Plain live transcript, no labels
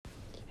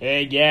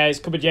Hey guys,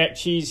 Cup of Jack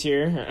Cheese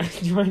here.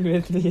 Joined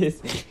with me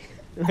is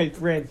my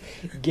friend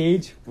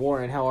Gage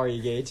Warren. How are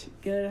you, Gage?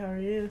 Good, how are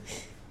you?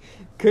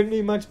 Couldn't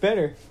be much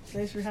better.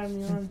 Thanks for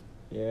having me on.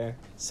 Yeah.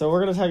 So we're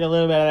gonna talk a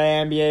little bit of the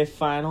NBA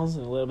Finals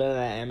and a little bit of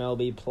the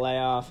MLB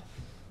playoff.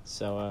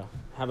 So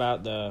how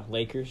about the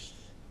Lakers?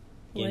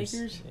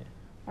 Lakers? Yeah.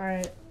 All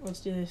right,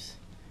 let's do this.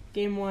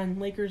 Game 1,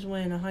 Lakers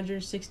win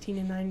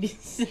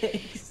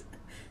 116-96.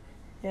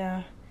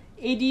 Yeah.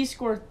 AD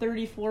scored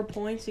 34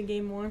 points in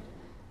Game 1.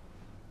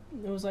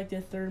 It was like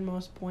the third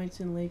most points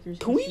in Lakers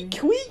history.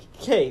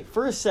 Okay,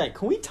 for a sec,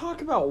 can we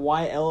talk about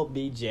why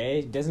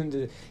LBJ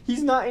doesn't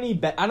he's not any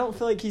better? I don't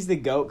feel like he's the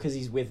GOAT because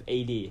he's with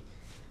AD.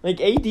 Like,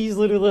 AD's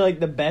literally like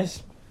the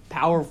best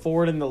power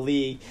forward in the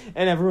league,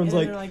 and everyone's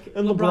And like,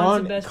 they're and LeBron's the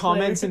LeBron best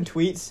comments player. and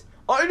tweets,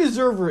 I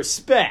deserve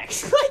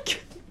respect.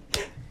 Like,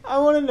 I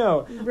want to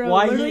know Bro,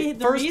 why literally, the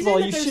first of reason all,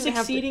 that you they're shouldn't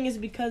have to. succeeding is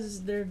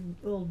because their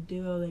little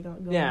duo they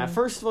got going Yeah, on.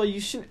 first of all, you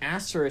shouldn't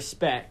ask for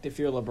respect if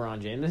you're LeBron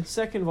James. And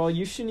second of all,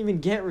 you shouldn't even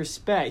get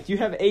respect. You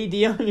have AD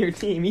on your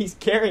team. He's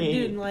carrying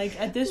Dude, you. like,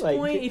 at this Like,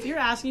 point, if you're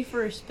asking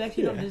for respect,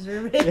 you don't Yeah.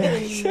 deserve it. Yeah, anymore.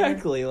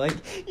 exactly.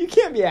 Like, you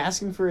can't be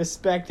asking for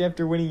respect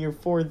after winning your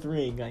fourth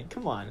ring. Like,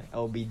 come on,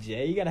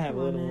 LBJ. You got to have Come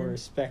a on, little more man.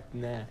 respect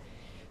than that.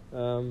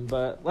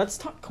 But let's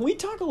talk. Can we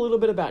talk a little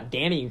bit about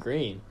Danny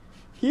Green?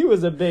 He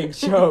was a big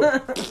choke.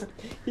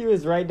 He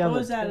was right down What the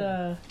was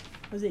that,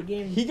 was it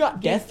game He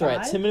got game death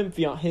threats. 5? Him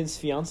and his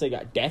fiance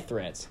got death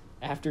threats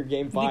after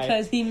game 5.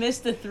 Because he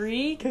missed the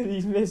 3? Because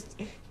he's missed.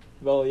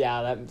 Well,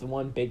 yeah, that was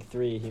one big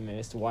 3 he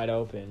missed wide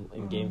open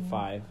in game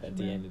 5 at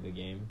the man. end of the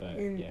game. But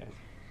And- yeah,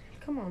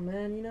 Come on,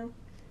 man, you know?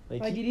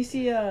 like, Like, did you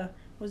see,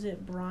 was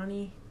it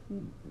Bronny?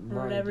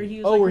 Or whatever, he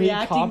was, oh, like, where he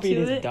reacting copied to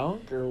his it?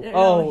 dunk, or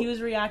No, he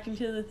was reacting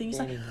to the thing. He's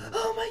like, Danny-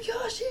 oh my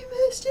gosh, he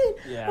missed it!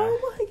 Yeah.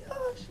 Oh my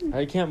gosh!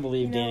 I can't You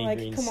believe know, Danny like,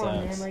 Green come sucks.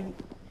 on, man. Like,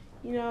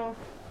 you know,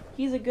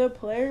 he's a good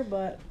player,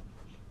 but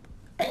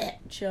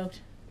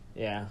choked.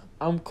 Yeah.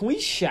 Can we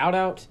shout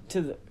out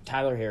to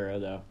Tyler Hero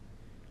though?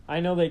 I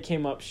know they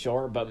came up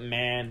short, but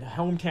man,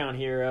 hometown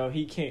hero.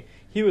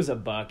 He was a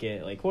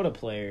bucket. Like, what a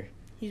player.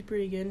 He's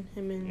pretty good.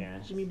 Him and Yeah.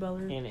 Jimmy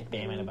Butler. And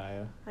Bam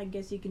Adebayo. I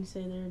guess you can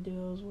say they're a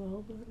duo as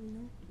well, but, you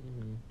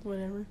know,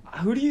 whatever.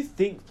 Who do you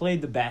think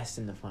played the best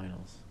in the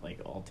finals?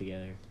 Like,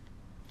 altogether?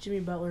 Jimmy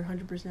Butler,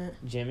 100%.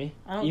 Jimmy?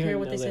 I don't Even care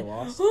what though they say.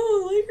 lost?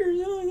 Oh,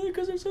 Lakers,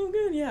 because they're so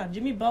good. Yeah,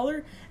 Jimmy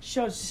Butler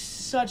showed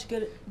such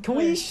good. Can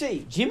we players.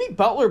 say Jimmy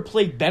Butler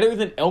played better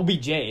than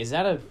LBJ? Is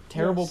that a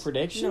terrible Yes.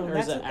 prediction, No, or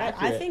is that's that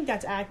accurate? I think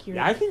that's accurate.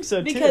 Yeah, I think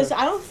so too. Because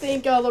I don't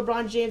think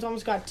LeBron James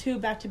almost got 2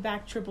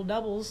 back-to-back triple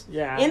doubles.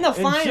 yeah, in the and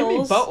Jimmy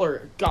finals-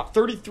 Butler got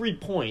 33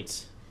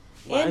 points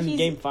And in he's-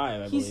 game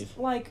 5, I He's believe.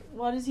 like,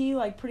 what is he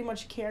like? Pretty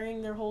much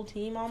carrying their whole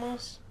team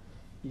almost.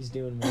 He's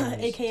doing more.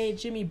 AKA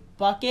Jimmy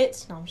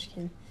Buckets. No, I'm just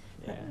kidding.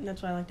 Yeah.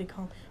 That's what I like to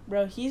call him.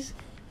 Bro,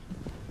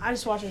 I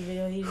just watched his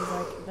video. He's just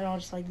like, they're all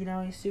just like, you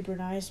know, he's super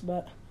nice,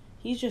 but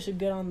he's just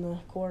good on the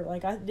court.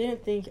 Like, I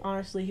didn't think,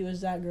 honestly, he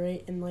was that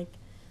great in, like,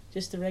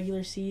 just the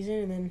regular season,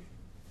 and then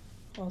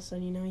all of a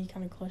sudden, you know, he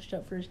kind of clutched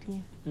up for his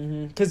team.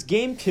 Because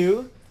game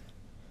 2,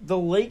 the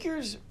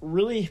Lakers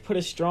really put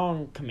a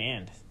strong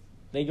command.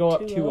 They go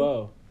up 2-0.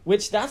 2-0,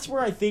 which that's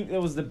where I think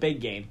that was the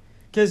big game.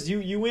 Because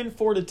you win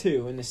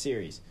 4-2 in the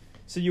series.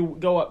 So you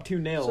go up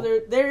 2-0.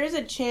 So there is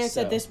a chance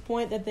So- at this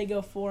point that they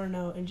go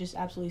 4-0 and just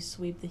absolutely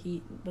sweep the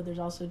Heat, but there's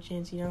also a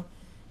chance, you know,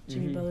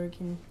 Jimmy Mhm. Butler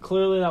can.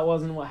 Clearly that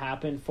wasn't what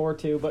happened,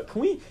 4-2. But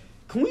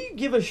can we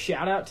give a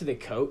shout out to the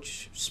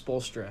coach,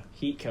 Spoelstra,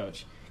 Heat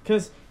coach?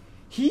 Because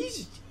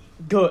he's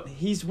good.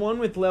 He's won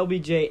with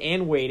LBJ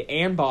and Wade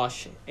and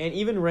Bosch and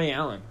even Ray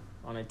Allen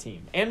on a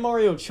team. And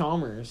Mario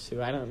Chalmers,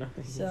 who I don't know.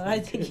 So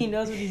I think he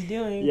knows what he's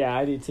doing. Yeah,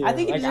 I do too. I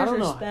think he I deserves don't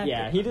know. respect.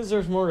 Yeah, he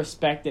deserves more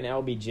respect than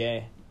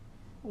LBJ.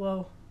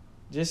 Whoa,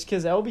 Just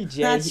because LBJ...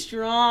 that's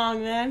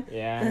strong, man.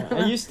 Yeah,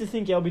 I used to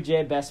think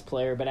LBJ best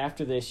player, but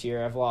after this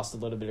year, I've lost a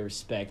little bit of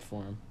respect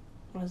for him.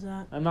 What's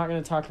that? I'm not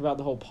going to talk about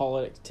the whole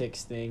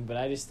politics thing, but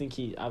I just think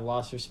I've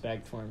lost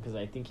respect for him because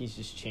I think he's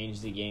just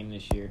changed the game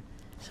this year.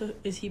 So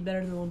is he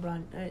better than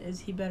LeBron? Is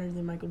he better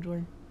than Michael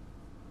Jordan?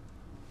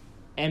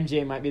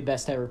 MJ might be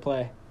best to ever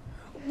play.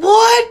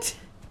 What?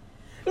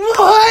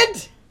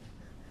 What?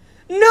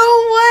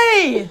 No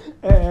way!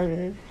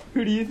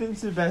 Who do you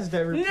think's the best to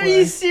ever Are you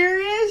play?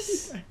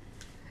 serious?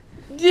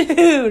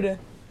 Dude!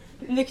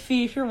 Nick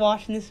Fee, if you're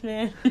watching this,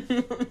 man,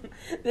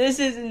 this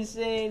is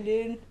insane,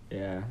 dude.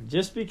 Yeah,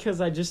 just because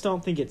I just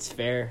don't think it's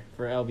fair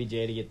for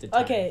LBJ to get the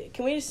time. Okay,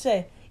 can we just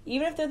say,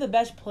 even if they're the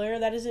best player,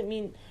 that doesn't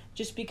mean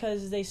just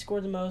because they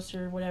score the most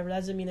or whatever, that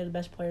doesn't mean they're the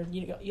best player.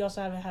 You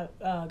also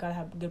gotta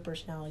have good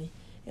personality.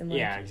 And like,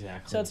 Yeah,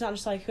 exactly. So it's not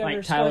just like whoever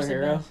like Tyler scores the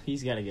Hero, best.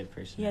 he's got a good He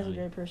personality. has a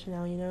great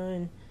personality, you know,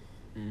 and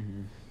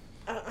Mm-hmm.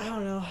 I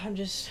don't know.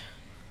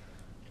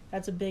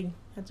 That's a big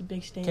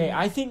stand. Okay,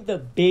 I think the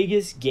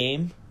biggest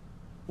game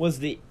was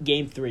the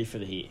game 3 for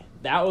the Heat.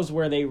 That was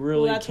where they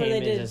really that's came where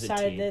they in as a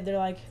decided team. that they're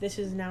like, this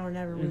is now or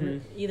never. Mhm.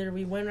 Either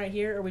we win right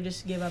here or we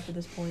just give up at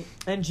this point.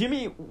 And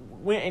Jimmy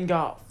went and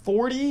got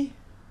 40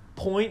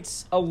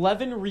 points,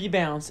 11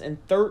 rebounds,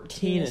 and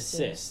 13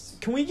 assists.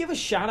 Can we give a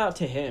shout out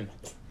to him?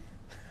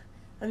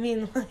 I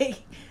mean,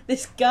 like,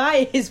 this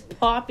guy is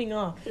popping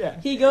off. Yeah.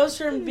 He goes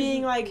from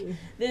being, like,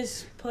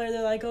 this player,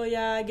 they're like, oh,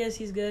 yeah, I guess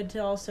he's good, to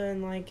all of a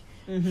sudden, like,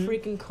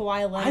 freaking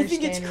Kawhi Leonard I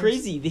think standards. it's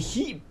crazy. The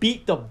Heat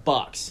beat the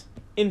Bucks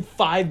in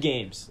 5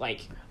 games.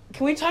 Like,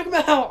 Can we talk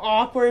about how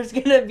awkward it's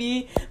going to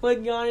be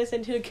when Giannis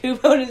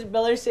Antetokounmpo and his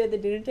brother sit at the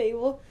dinner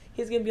table?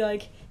 He's going to be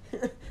like,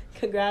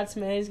 congrats,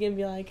 man. He's going to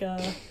be like,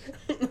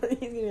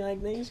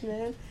 thanks,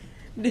 man.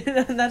 Dude,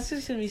 that's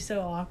just going to be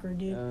so awkward,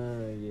 dude.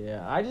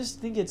 yeah. I just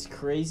think it's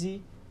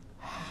crazy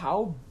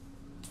how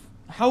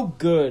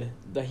good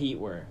the Heat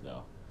were,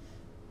 though.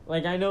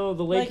 Like, I know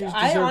the Lakers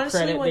deserve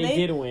credit. They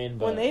did win,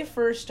 but when they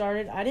first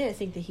started, I didn't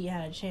think the Heat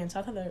had a chance.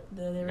 I thought they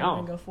were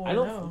going to go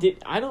 4-0.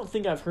 I don't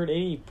think I've heard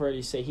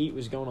anybody say Heat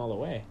was going all the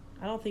way.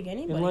 I don't think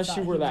anybody Unless thought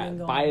you were he was that gonna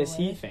go biased all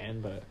the way. Heat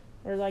fan, but...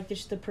 Or, like,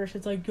 just the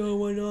person's like, go,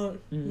 why not?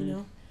 Mm-hmm. You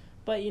know?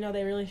 But, you know,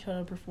 they really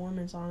showed a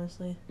performance,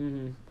 honestly.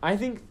 Mm-hmm. I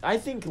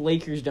think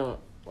Lakers don't...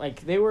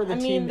 Like, they were the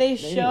team... I mean, they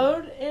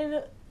showed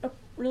a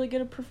really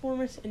good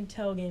performance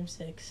until Game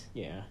 6.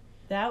 Yeah.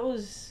 That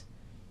was,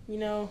 you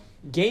know...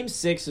 Game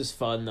 6 is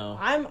fun, though.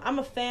 I'm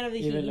a fan of the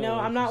Heat, you know?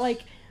 I'm not,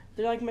 like...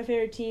 They're, like, my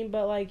favorite team,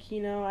 but, like,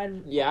 you know, I'd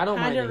I don't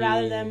mind kind of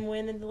rather Heat. them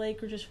win than the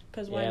Lakers just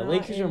because why not?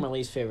 Lakers are my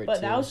least favorite but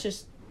too. that was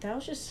just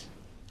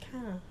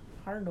kind of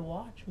hard to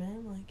watch,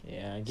 man.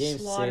 Like, Game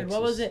slaughtered. 6.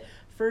 What was it?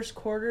 First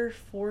quarter,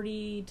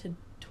 40-20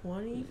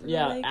 for the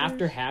Lakers?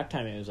 After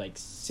halftime, it was like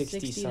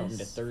 60-something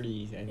to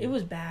 30. It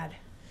was bad.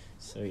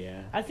 So,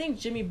 yeah. I think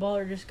Jimmy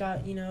Butler just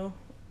got, you know,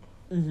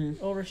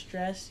 Mm-hmm.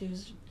 overstressed.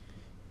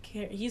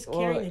 He's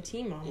carrying the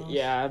team almost.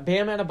 Yeah,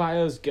 Bam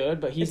Adebayo's good,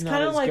 but he's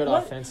not as good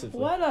offensively.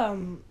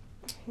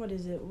 What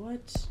is it?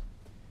 What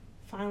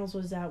finals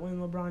was that when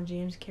LeBron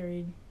James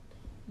carried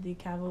the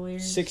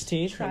Cavaliers?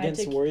 16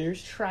 against the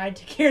Warriors. Tried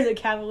to carry the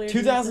Cavaliers.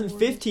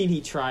 2015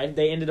 he tried.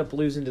 They ended up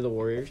losing to the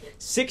Warriors.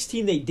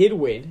 16 they did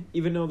win,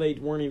 even though they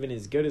weren't even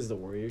as good as the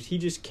Warriors. He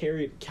just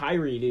carried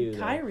Kyrie,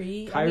 dude. I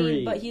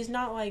mean, but he's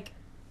not like...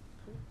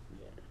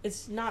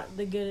 It's not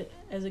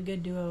as a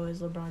good duo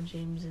as LeBron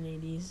James and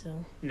AD,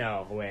 so...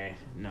 No way.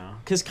 No.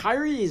 Because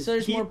Kyrie is... So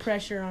there's more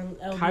pressure on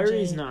LBJ.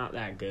 Kyrie's not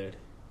that good.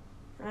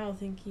 I don't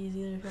think he's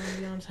either, if I'm going to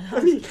be honest. I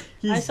mean,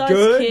 he's I saw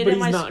good, his kid but in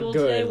my he's not school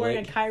good. today wearing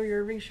a Kyrie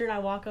Irving shirt. I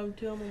walk up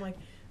to him. I'm like,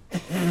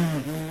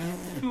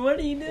 what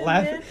are you doing,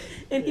 man?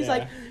 And he's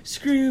like,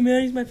 screw you,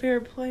 man. He's my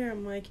favorite player.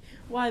 I'm like,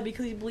 why?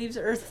 Because he believes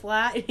the earth's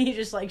flat? And he's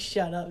just like,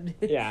 shut up,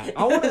 dude. Yeah.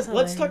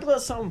 Let's talk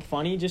about something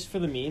funny just for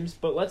the memes,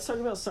 but let's talk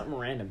about something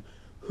random.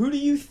 Who do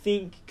you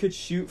think could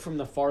shoot from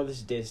the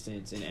farthest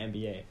distance in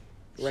NBA?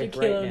 Like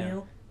Shaquille right O'Neal.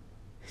 now.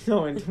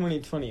 No, in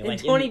 2020. Right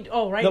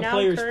the now,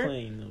 players current?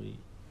 playing in the league.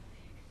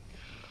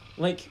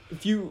 Like,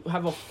 if you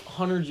have a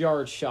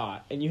 100-yard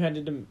shot and you had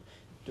to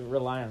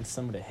rely on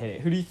someone to hit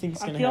it, who do you think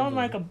is going to have I feel I'm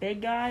like a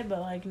big guy, but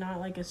like not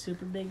like a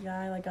super big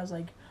guy. Like I was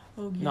like,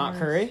 not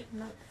Curry?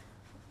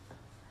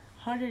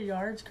 100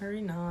 yards, Curry?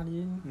 Nah,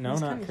 dude. No,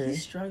 not Curry.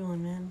 He's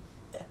struggling, man.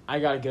 I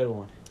got a good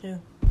one. Who?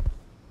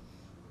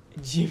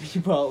 Jimmy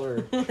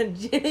Butler.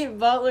 Jimmy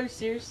Butler,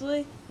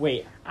 seriously?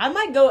 Wait. I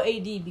might go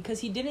AD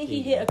because he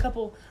hit a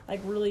couple like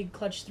really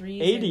clutch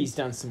threes. AD's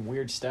done some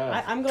weird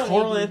stuff. I'm going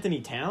Karl AD. Anthony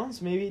Towns,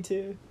 maybe,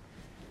 too?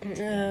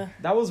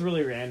 That was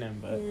really random,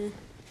 but...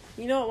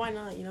 You know what? Why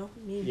not? You know?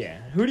 Yeah.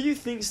 Who do you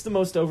think's the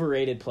most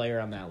overrated player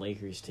on that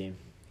Lakers team?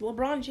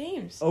 LeBron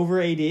James.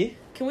 Over AD?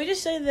 Can we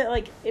just say that,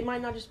 like, it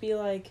might not just be,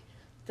 like,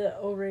 the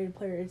overrated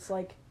player. It's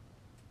like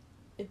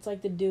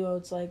the duo.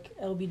 It's like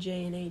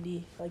LBJ and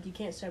AD. Like, you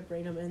can't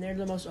separate them, and they're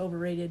the most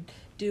overrated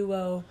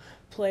duo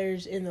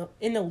players in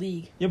the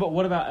league. Yeah, but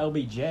what about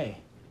LBJ?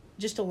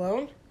 Just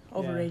alone?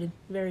 Overrated.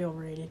 Yeah. Very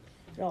overrated.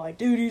 They're all like,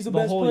 dude, he's the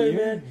best player,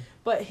 man.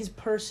 But his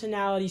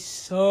personality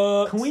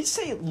sucks. Can we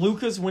say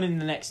Luka's winning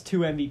the next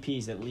 2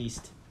 MVPs at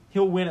least?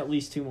 He'll win at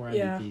least 2 more MVPs.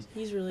 Yeah,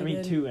 he's really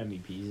good. 2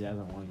 MVPs. He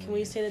hasn't won. Can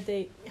we say that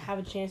they have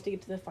a chance to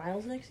get to the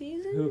finals next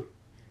season? Who?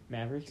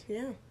 Mavericks?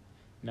 Yeah.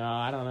 No,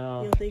 I don't know.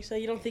 You don't think so?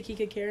 You don't think he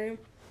could carry him?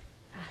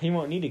 He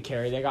won't need to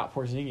carry. They got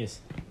Porzingis.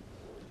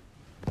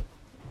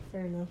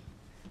 Fair enough.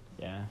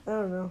 Yeah. I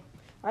don't know.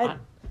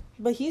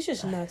 But he's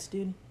just nuts,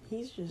 dude.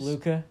 He's just...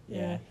 Luka?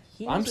 Yeah.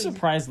 I'm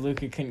surprised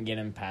Luka couldn't get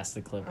him past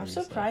the Clippers.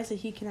 I'm surprised that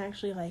he can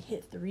actually, like,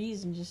 hit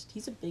threes and just...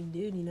 He's a big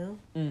dude, you know?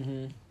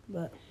 Mm-hmm.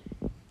 But...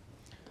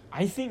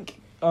 I think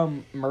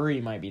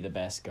Murray might be the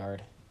best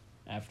guard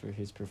after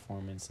his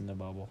performance in the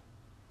bubble.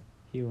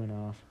 He went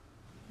off.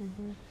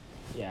 Mm-hmm.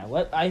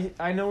 Yeah,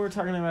 I know we're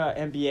talking about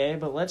NBA,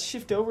 but let's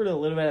shift over to a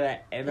little bit of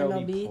that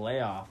MLB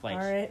playoff. Like,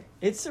 all right.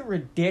 It's a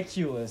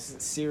ridiculous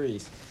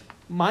series.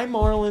 My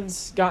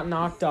Marlins got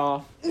knocked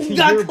off.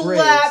 Got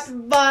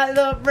clapped by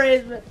the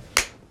Braves.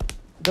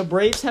 The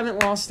Braves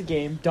haven't lost a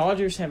game.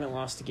 Dodgers haven't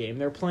lost a game.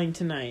 They're playing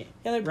tonight.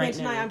 Yeah, they're playing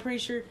tonight. I'm pretty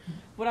sure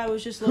what I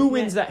was just looking Who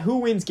wins that? Who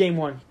wins game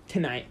 1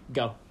 tonight?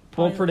 Go.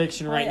 Bold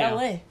prediction right now.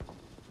 LA.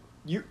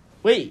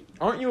 Wait,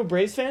 aren't you a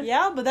Braves fan?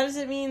 Yeah, but that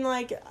doesn't mean,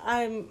 like,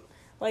 I'm...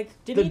 Like,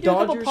 didn't you do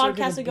a couple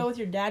podcasts ago with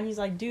your dad, and he's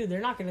like, dude,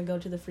 they're not going to go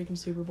to the freaking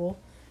Super Bowl.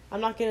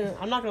 I'm not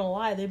gonna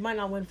lie. They might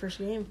not win first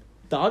game.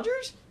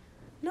 Dodgers?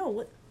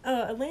 No,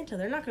 Atlanta.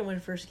 They're not going to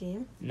win first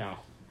game. No.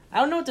 I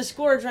don't know what the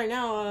score is right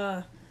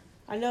now.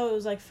 I know it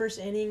was like first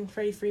inning.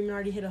 Freddie Freeman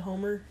already hit a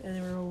homer, and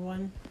they were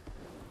 0-1.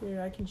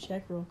 Here, I can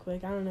check real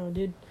quick. I don't know,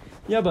 dude.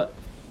 Yeah, but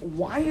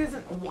why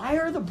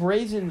are the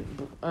Braves and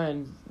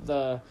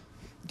the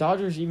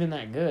Dodgers even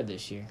that good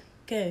this year?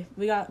 Okay,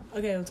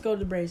 let's go to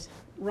the Braves.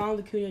 Ronald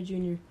Acuna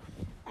Jr.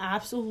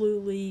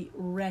 absolutely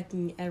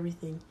wrecking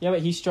everything. Yeah,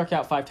 but he struck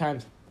out 5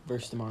 times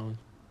versus the Marlins.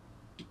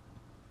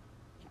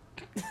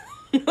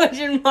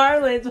 Watching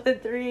Marlins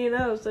went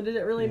 3-0, so does it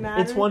really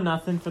matter? It's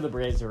 1-0 for the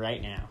Braves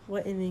right now.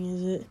 What inning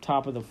is it?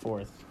 Top of the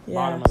 4th. Yeah,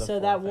 Bottom of the so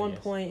 4th, that 1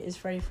 point is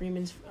Freddie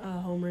Freeman's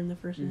homer in the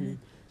first inning.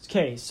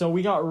 Okay, so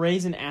we got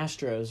Rays and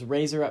Astros.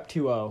 Rays are up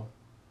 2-0.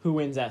 Who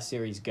wins that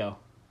series? Go.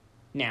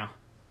 Now.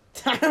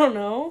 I don't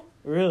know.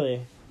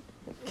 Really?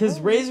 Because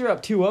Rays are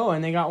up 2-0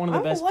 and they got one of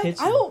the best pitchers.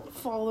 I don't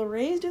follow the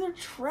Rays, dude. They're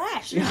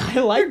trash.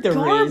 I like the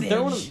garbage.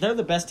 Rays. They're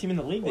the best team in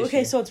the league this year.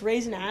 Okay, so it's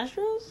Rays and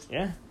Astros?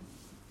 Yeah.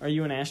 Are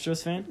you an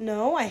Astros fan?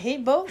 No, I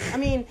hate both. I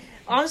mean,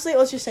 honestly,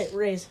 let's just say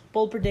Rays.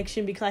 Bold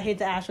prediction because I hate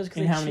the Astros because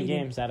In how many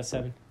games out of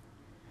 7?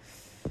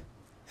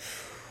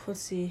 Let's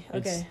see.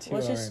 Okay, It's 2-0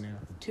 let's just right now.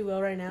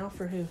 2-0 right now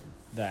for who?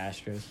 The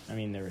Astros. I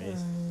mean, the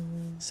Rays.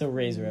 So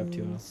Rays are up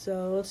 2-0.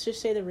 So let's just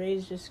say the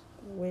Rays just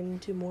win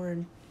 2 more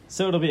and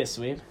So it'll be a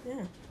sweep?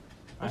 yeah.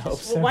 I hope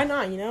so. Well, why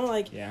not? You know,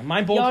 like Yeah, my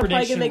y'all bold are probably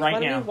prediction gonna make right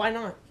fun of now. me. Why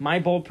not? My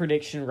bold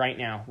prediction right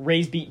now.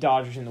 Rays beat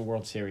Dodgers in the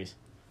World Series.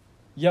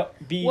 Yep.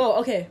 Whoa.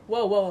 Okay.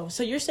 Whoa.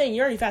 So you're saying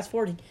you're already fast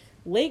forwarding?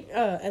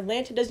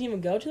 Atlanta doesn't even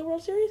go to the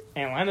World Series?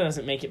 Atlanta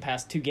doesn't make it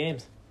past 2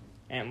 games.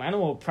 Atlanta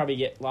will probably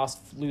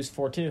lose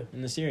 4-2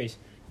 in the series.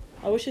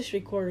 I wish this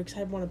recorded because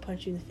I want to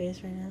punch you in the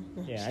face right now.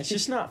 No, Yeah, it's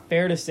just not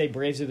fair to say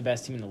Braves are the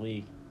best team in the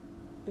league.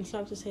 It's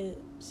not safe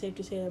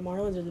to say that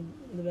Marlins are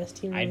the best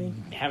team in the I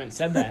league. haven't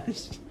said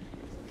that.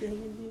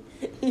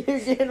 You're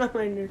getting on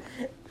my nerve.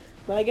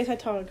 But I guess I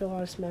talk a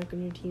lot of smack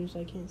on your team, so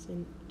I can't say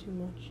too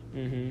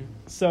much.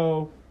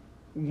 So,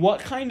 what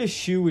kind of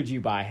shoe would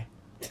you buy?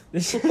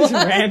 This is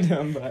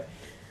random, but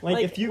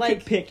if you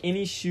could pick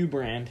any shoe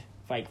brand,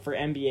 like for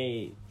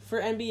NBA. For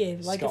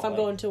NBA, like if I'm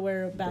going to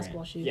wear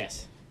basketball shoes.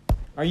 Yes.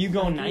 Are you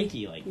going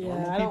Nike like yeah,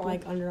 normal I people? don't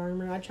like Under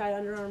Armour. I tried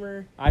Under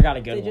Armour. I got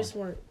a good one. They just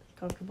weren't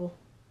comfortable.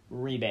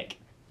 Reebok.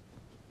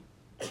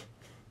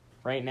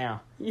 Right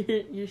now.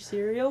 Your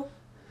cereal?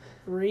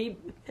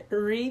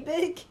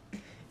 Reebok?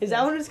 Is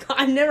that what it's called?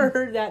 I've never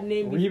heard that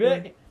name before.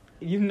 Reebok?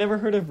 You've never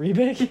heard of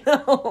Reebok?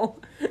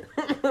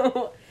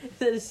 No.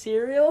 Is it a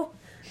cereal?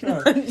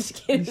 No, I'm just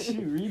kidding.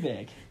 Shoot,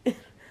 Reebok.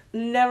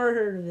 Never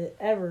heard of it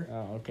ever.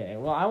 Oh, okay.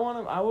 Well, I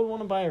would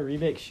want to buy a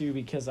Reebok shoe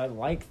because I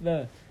like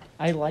the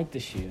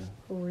shoe.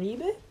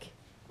 Reebok?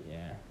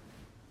 Yeah.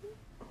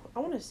 I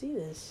want to see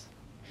this.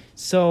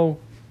 So,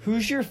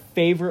 who's your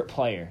favorite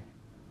player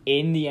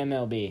in the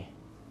MLB?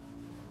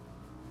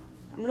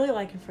 I'm really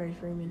liking Freddie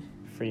Freeman.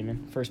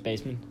 Freeman, first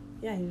baseman.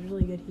 Yeah, he's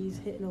really good. He's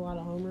hitting a lot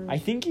of homers. I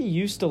think he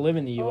used to live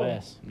in the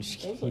U.S. I'm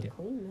just Those kidding. look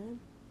clean, man.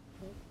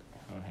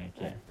 Oh, heck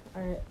yeah.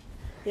 All right.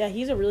 Yeah,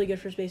 he's a really good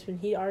first baseman.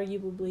 He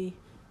arguably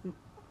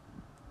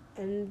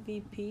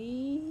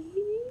MVP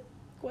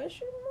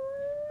question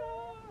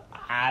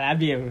mark? That'd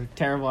be a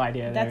terrible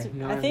idea. That's. there.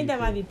 No I think that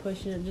MVP. might be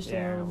pushing it just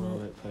Yeah, a little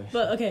bit. push.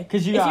 But okay,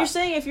 'Cause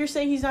if you're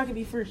saying he's not gonna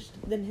be first,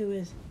 then who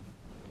is?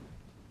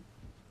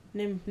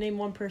 Name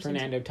one person.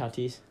 Fernando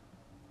Tatis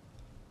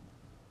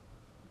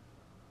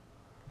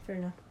Fair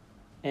enough.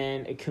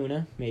 and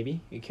Acuna,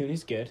 maybe.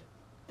 Acuna's good.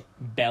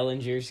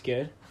 Bellinger's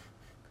good.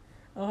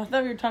 Oh, I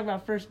thought we were talking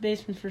about first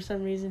baseman for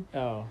some reason.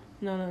 Oh.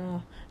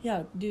 No.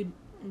 Yeah, dude,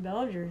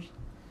 Bellinger's.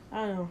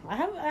 I don't know. I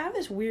have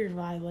this weird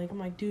vibe. Like I'm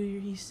like,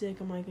 dude, he's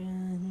sick. I'm like,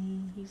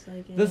 he's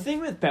like. The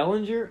thing with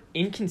Bellinger,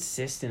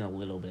 inconsistent a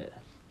little bit.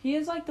 He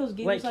has like those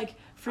games like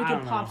I freaking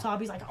don't pops know. up.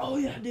 He's like, oh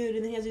yeah, dude,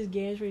 and then he has these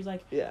games where he's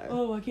like, Yeah.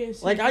 oh, I can't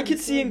see. Like I could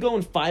see him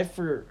going 5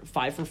 for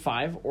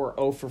 5 or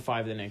 0 for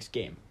 5 the next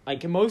game.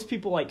 Like most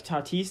people like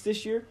Tatis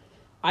this year,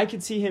 I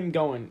could see him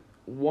going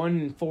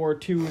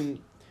 1-4,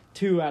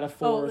 2 out of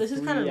 4, Oh, this is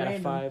 3 kinda out random.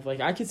 of 5. Like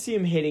I could see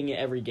him hitting it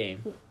every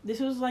game. This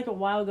was like a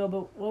while ago,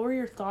 but what were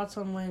your thoughts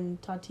on when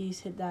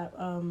Tatis hit that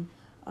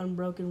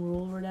unbroken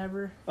rule or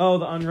whatever? Oh,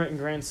 the unwritten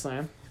grand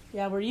slam.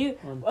 Yeah, were you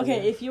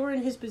okay? If you were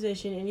in his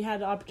position and you had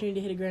the opportunity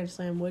to hit a grand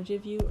slam, would you?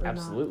 Have you or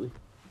Absolutely.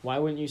 Why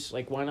wouldn't you?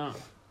 Like why not?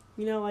 not?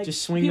 You know, like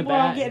Just swing the people bat.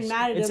 are all getting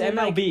mad at It's him.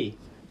 and, MLB. Like,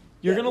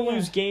 You're Yeah, gonna yeah.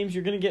 lose games.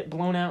 You're gonna get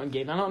blown out in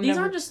games. these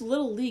aren't just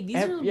little league. These are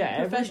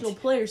every professional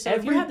players. So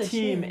if you every have the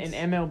team chance,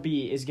 in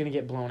MLB is gonna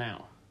get blown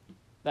out.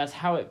 That's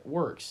how it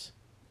works.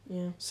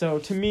 yeah. So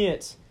to me,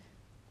 it's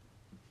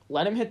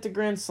let him hit the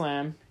grand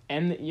slam,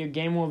 and your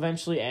game will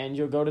eventually end.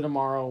 You'll go to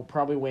tomorrow,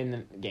 probably win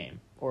the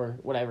game or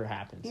whatever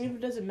happens. Even if it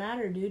doesn't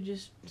matter, dude,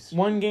 just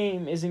One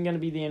game isn't gonna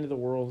be the end of the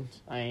world.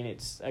 I mean,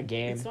 it's a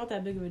game. it's not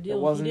that big of a deal. It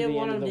If wasn't you didn't the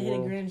want end him of to the hit a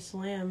world. grand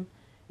slam,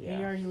 and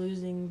you're already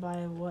losing by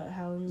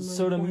however many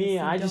So to points, me,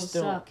 then I just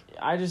don't. suck.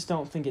 I just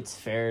don't think it's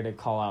fair to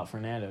call out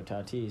Fernando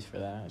Tatis for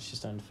that. It's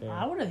just unfair.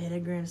 I would have hit a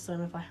grand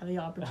slam if I had the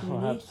opportunity.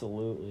 Oh,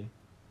 absolutely.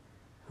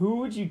 Who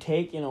would you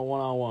take in a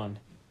 1-on-1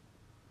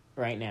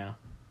 right now?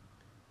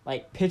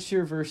 Like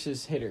pitcher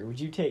versus hitter. Would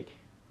you take?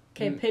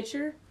 Okay,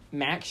 pitcher.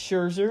 Max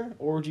Scherzer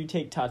or would you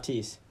take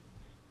Tatis?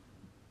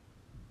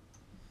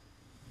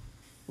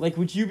 Like,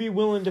 would you be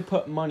willing to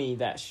put money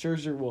that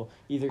Scherzer will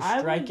either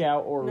strike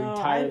out or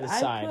retire the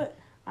side?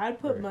 I'd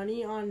put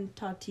money on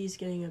Tatis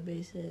getting a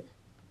base hit.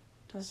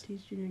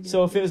 Tatis Jr.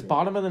 So if it was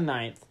bottom of the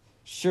ninth,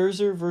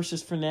 Scherzer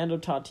versus Fernando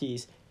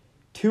Tatis,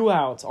 2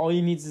 outs, all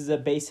he needs is a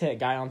base hit,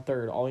 guy on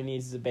third. All he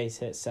needs is a base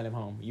hit, send him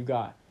home. You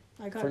got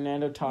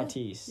Fernando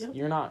Tatis. Yep.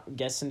 You're not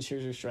guessing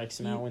Scherzer strikes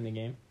him out, win the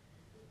game?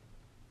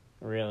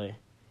 Really?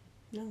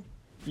 No.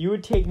 You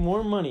would take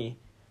more money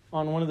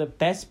on one of the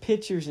best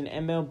pitchers in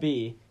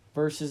MLB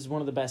versus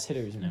one of the best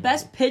hitters in MLB.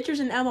 Best pitchers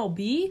in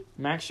MLB?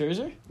 Max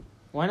Scherzer?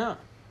 Why not?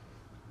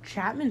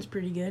 Chapman's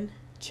pretty good.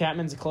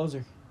 Chapman's a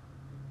closer.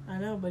 I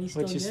know, but he's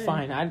still good. Which is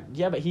fine.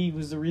 but he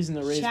was the reason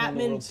the Rays won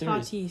the World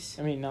Series. Tatis.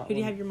 I mean, not. Who do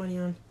you have your money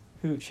on?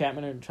 Who,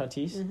 Chapman or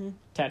Tatis? Mm-hmm.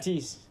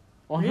 Tatis.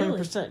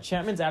 100%. Really?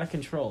 Chapman's out of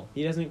control.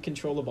 He doesn't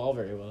control the ball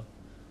very well,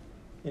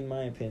 in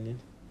my opinion.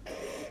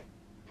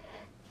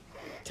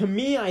 To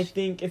me, I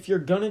think if you're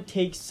going to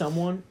take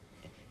someone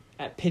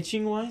at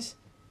pitching-wise,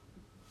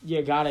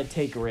 you got to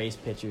take Rays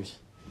pitchers.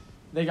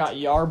 They got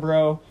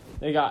Yarbrough.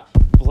 They got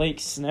Blake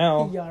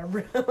Snell.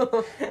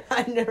 Yarbrough.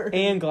 I never.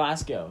 And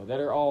Glasgow that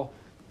are all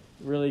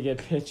really good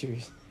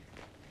pitchers.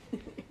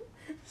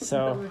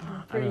 So,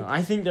 I don't know.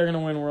 I think they're going to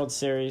win World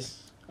Series.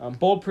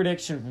 Bold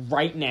prediction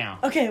right now.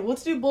 Okay,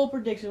 let's do bold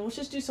predictions. Let's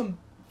just do some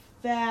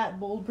fat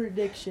bold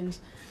predictions.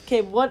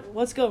 Okay,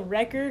 let's go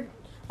record.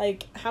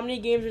 Like, how many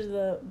games are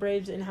the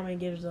Braves and how many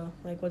games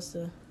what's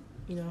the,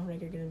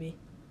 record going to be?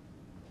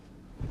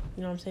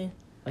 You know what I'm saying?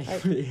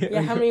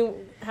 How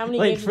many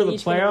like games for the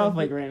playoff,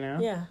 like right now?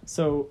 Yeah.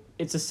 So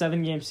it's a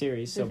 7-game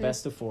series, so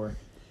best of 4.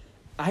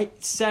 I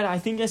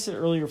think I said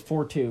earlier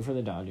 4-2 for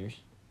the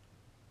Dodgers.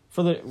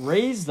 For the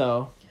Rays,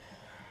 though,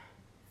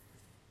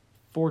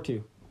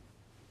 4-2.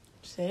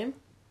 Same?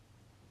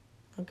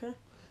 Okay.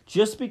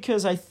 Just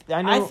because I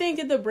know... I think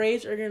that the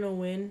Braves are going to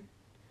win,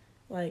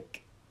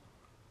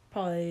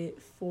 probably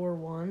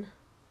 4-1.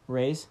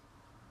 Rays?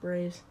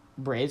 Braves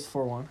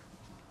 4-1.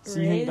 So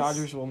you think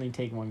Dodgers will only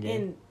take 1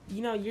 game?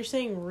 And, you're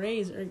saying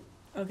Rays are...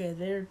 Okay,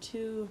 they're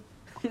 2...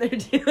 They're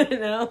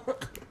 2-0.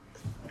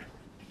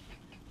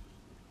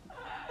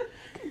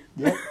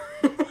 Yep.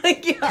 Oh my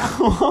God.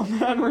 Oh,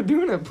 man, we're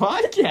doing a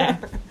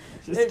podcast.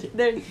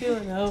 They're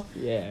 2-0.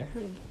 Yeah.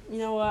 You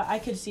know what? I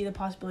could see the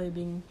possibility of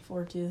being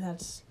 4-2.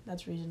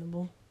 That's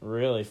reasonable.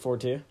 Really?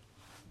 4-2?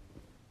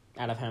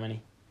 Out of how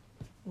many?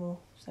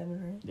 Well, 7,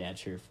 right? Yeah,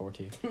 true.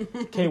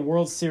 4-2. Okay,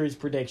 World Series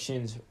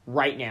predictions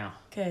right now.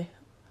 Okay.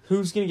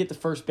 Who's going to get the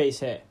first base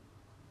hit?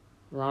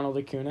 Ronald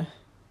Acuna?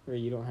 Or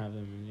you don't have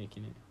them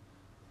making it?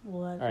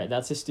 What? All right,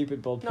 that's a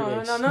stupid bold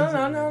prediction.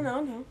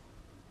 No.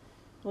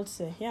 Let's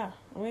see. Yeah,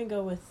 I'm going to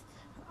go with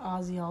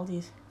Ozzy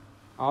Albies.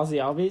 Ozzy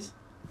Albies?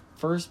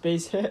 First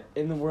base hit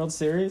in the World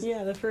Series?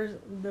 Yeah, the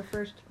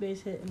first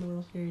base hit in the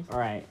World Series. All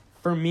right.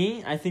 For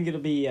me, I think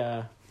it'll be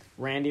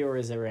Randy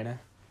Arozarena.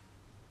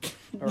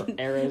 Or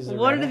Arozarena.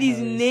 What are these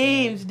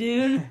names,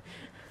 dude?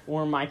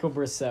 Or Michael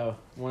Brosseau.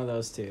 One of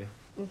those two.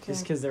 Okay.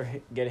 Just because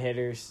they're good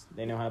hitters.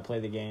 They know how to play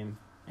the game.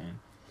 And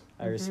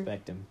I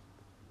respect them.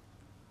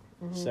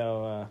 Mm-hmm.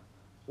 So,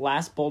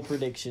 last bold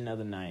prediction of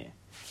the night.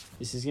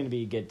 This is going to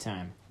be a good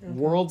time. Okay.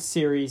 World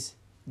Series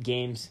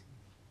games,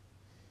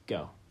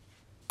 go.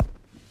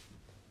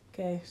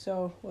 Okay,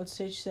 so what's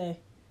Sage say?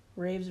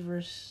 Braves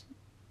versus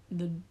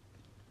the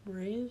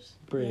Braves?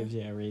 Braves,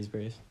 yeah, Rays,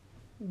 Braves.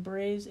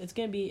 Braves,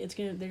 they're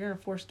gonna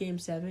force Game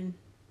 7,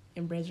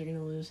 and Braves are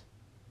gonna lose.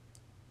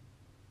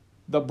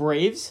 The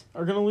Braves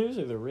are gonna lose,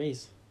 or the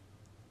Rays?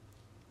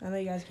 I know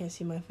you guys can't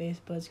see my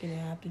face, but it's gonna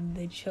happen.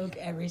 They choke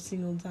every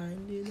single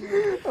time,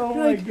 dude. Oh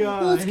my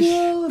God! Let's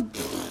go.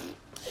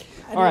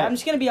 All right, I'm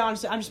just gonna be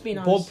honest. I'm just being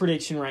honest. Bold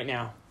prediction right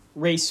now: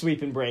 Rays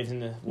sweeping Braves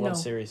in the World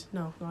Series.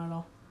 No, not at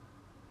all.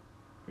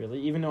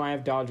 Really? Even though I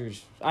have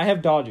Dodgers,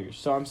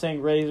 so I'm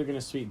saying Rays are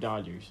gonna sweep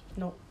Dodgers.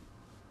 No.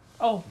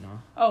 Oh. No.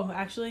 Oh,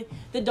 actually,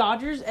 the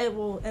Dodgers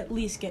will at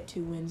least get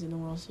 2 wins in the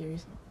World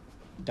Series.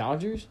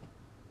 Dodgers?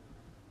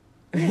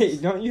 Hey,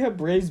 don't you have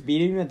Braves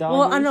beating the Dodgers?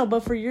 Well, I know,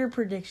 but for your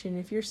prediction,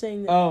 if you're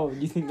saying that... Oh,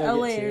 you think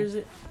they'll get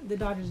 2? The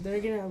Dodgers,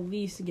 they're going to at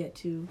least get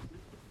 2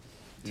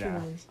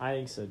 wins. I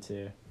think so,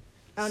 too.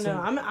 I don't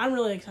know. I'm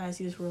really excited to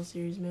see this World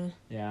Series, man.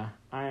 Yeah,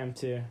 I am,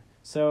 too.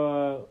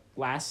 So,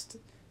 last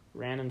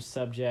random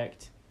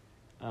subject.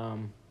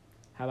 How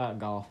about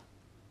golf?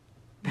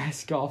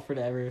 Best golfer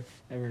to ever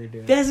do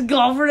it. Best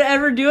golfer to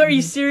ever do it? Are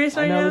you serious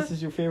right now? I know this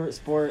is your favorite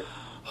sport.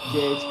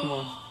 Gage, come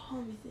on.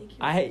 Let me think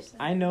here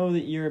I know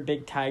that you're a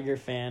big Tiger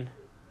fan.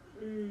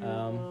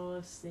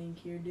 Let's think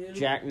here, dude.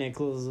 Jack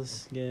Nicklaus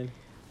is good.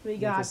 We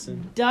got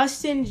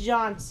Dustin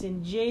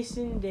Johnson,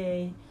 Jason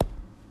Day.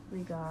 We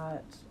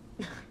got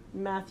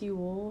Matthew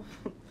Wolff.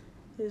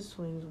 His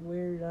swing's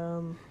weird.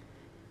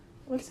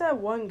 What's that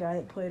one guy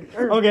that played?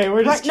 Okay,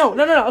 we're just... No.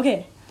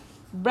 Okay.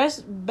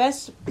 Best.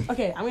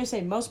 Okay, I'm gonna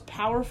say most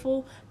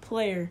powerful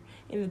player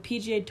in the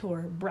PGA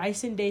Tour.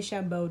 Bryson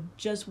DeChambeau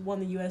just won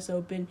the U.S.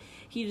 Open.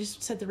 He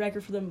just set the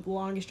record for the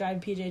longest drive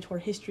in PGA Tour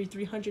history,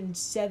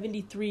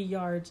 373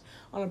 yards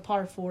on a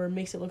par 4.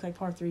 Makes it look like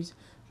par 3s.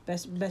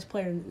 Best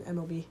player in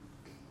MLB.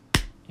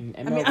 In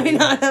MLB. I mean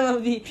not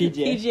MLB.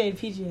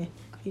 PGA.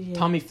 PGA.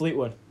 Tommy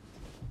Fleetwood.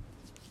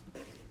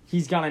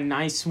 He's got a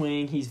nice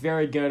swing. He's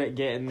very good at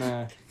getting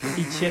the...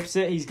 He chips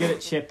it. He's good at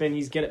chipping.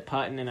 He's good at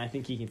putting, and I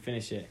think he can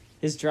finish it.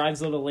 His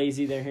drive's a little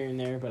lazy there, here and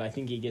there, but I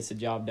think he gets the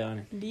job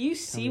done. Do you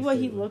see Tommy what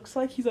Fleetwood. he looks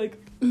like? He's like...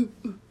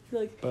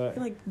 But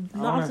he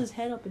nods his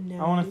head up and down.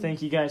 I want to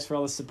thank you guys for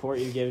all the support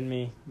you've given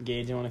me.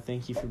 Gage, I want to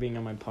thank you for being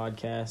on my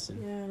podcast.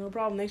 And Yeah, no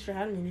problem. Thanks for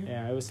having me, man.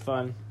 yeah, it was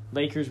fun.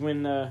 Lakers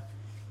win the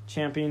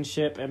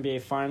championship,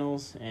 NBA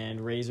Finals,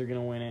 and Rays are going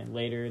to win it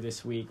later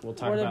this week. We'll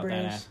talk Or the about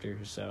that Braves. after.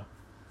 So,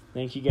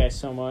 thank you guys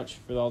so much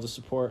for all the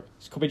support.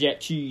 It's Kobe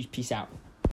Jet Cheese. Peace out.